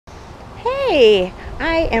Hey,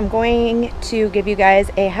 I am going to give you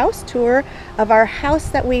guys a house tour of our house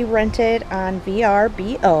that we rented on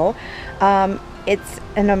VRBO. It's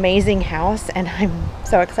an amazing house and I'm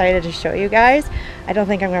so excited to show you guys. I don't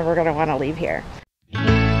think I'm ever going to want to leave here.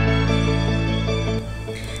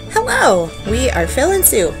 Hello, we are Phil and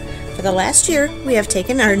Sue. For the last year, we have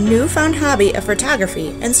taken our newfound hobby of photography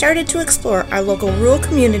and started to explore our local rural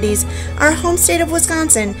communities, our home state of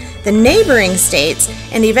Wisconsin, the neighboring states,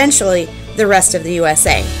 and eventually the rest of the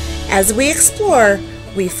USA. As we explore,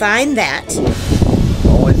 we find that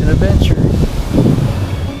always an adventure.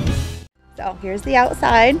 So here's the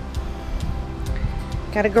outside.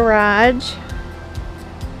 Got a garage,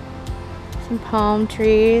 some palm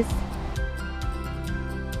trees.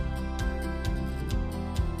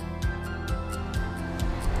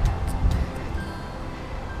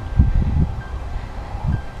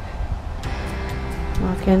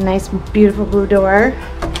 Walk in, nice beautiful blue door.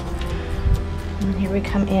 And here we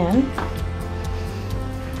come in.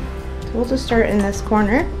 So we'll just start in this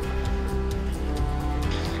corner.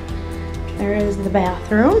 There is the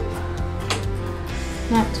bathroom.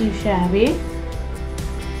 Not too shabby.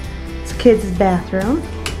 It's kids' bathroom.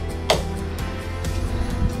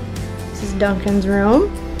 This is Duncan's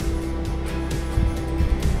room.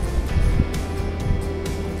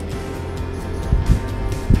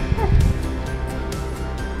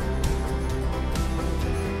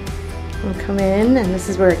 We'll come in, and this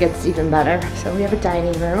is where it gets even better. So we have a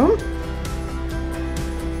dining room.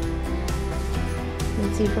 You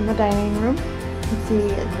can see from the dining room, you can see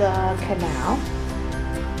the canal.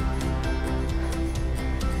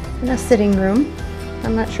 And a sitting room.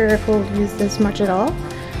 I'm not sure if we'll use this much at all,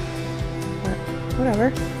 but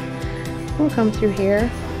whatever. We'll come through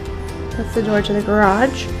here. That's the door to the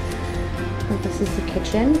garage. And this is the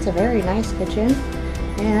kitchen. It's a very nice kitchen.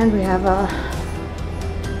 And we have a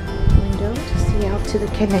to see out to the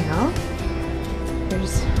canal.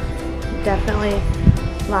 There's definitely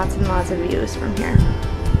lots and lots of views from here.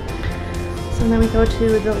 So then we go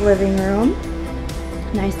to the living room.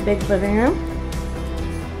 Nice big living room.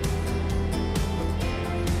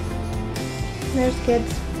 There's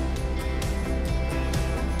kids.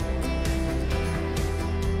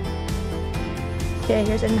 Okay,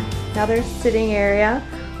 here's another sitting area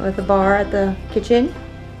with a bar at the kitchen.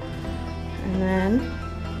 And then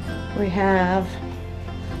we have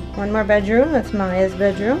one more bedroom. That's Maya's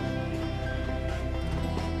bedroom.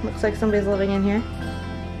 Looks like somebody's living in here.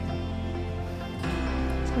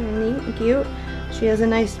 It's kind of neat and cute. She has a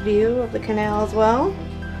nice view of the canal as well.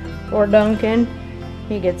 Poor Duncan.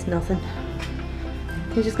 He gets nothing.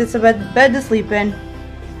 He just gets a bed to sleep in.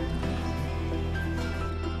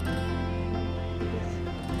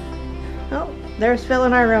 Oh, there's Phil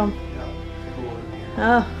in our room.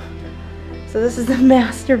 Oh. So this is the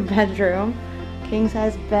master bedroom, king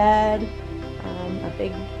size bed, a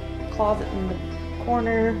big closet in the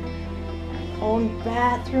corner, own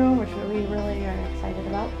bathroom, which we really are excited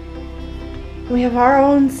about. We have our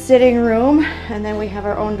own sitting room, and then we have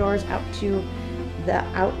our own doors out to the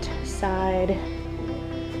outside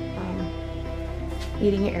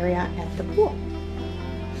eating area at the pool,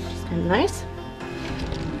 which is kind of nice.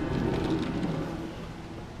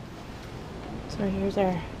 So here's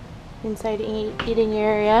our inside eating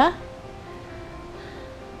area.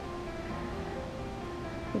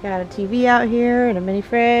 We got a TV out here and a mini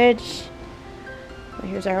fridge.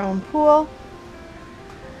 Here's our own pool.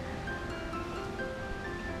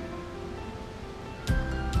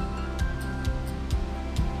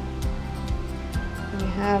 We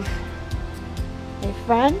have a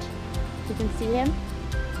friend. You can see him.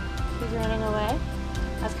 He's running away.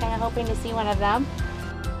 I was kind of hoping to see one of them.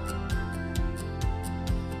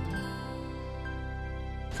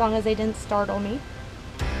 As long as they didn't startle me.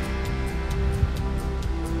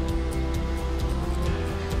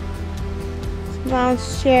 Some lounge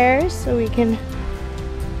chairs so we can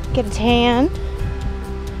get a tan.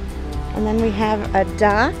 And then we have a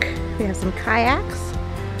dock. We have some kayaks.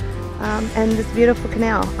 And this beautiful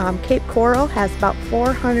canal. Cape Coral has about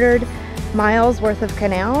 400 miles worth of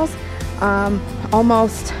canals.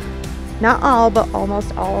 Almost, not all, but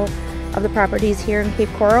almost all of the properties here in Cape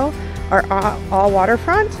Coral are all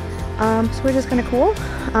waterfront, so which is kind of cool.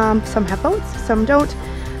 Some have boats, some don't.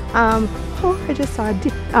 Oh, I just saw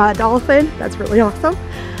a dolphin. That's really awesome.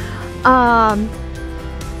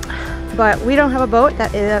 But we don't have a boat.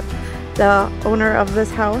 That is, the owner of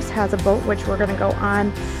this house has a boat, which we're going to go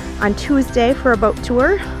on Tuesday for a boat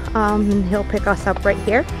tour. And he'll pick us up right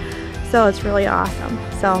here. So it's really awesome.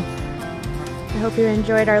 So I hope you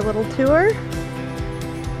enjoyed our little tour.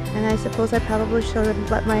 And I suppose I probably should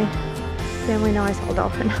let my family know I saw a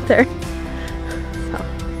dolphin out there.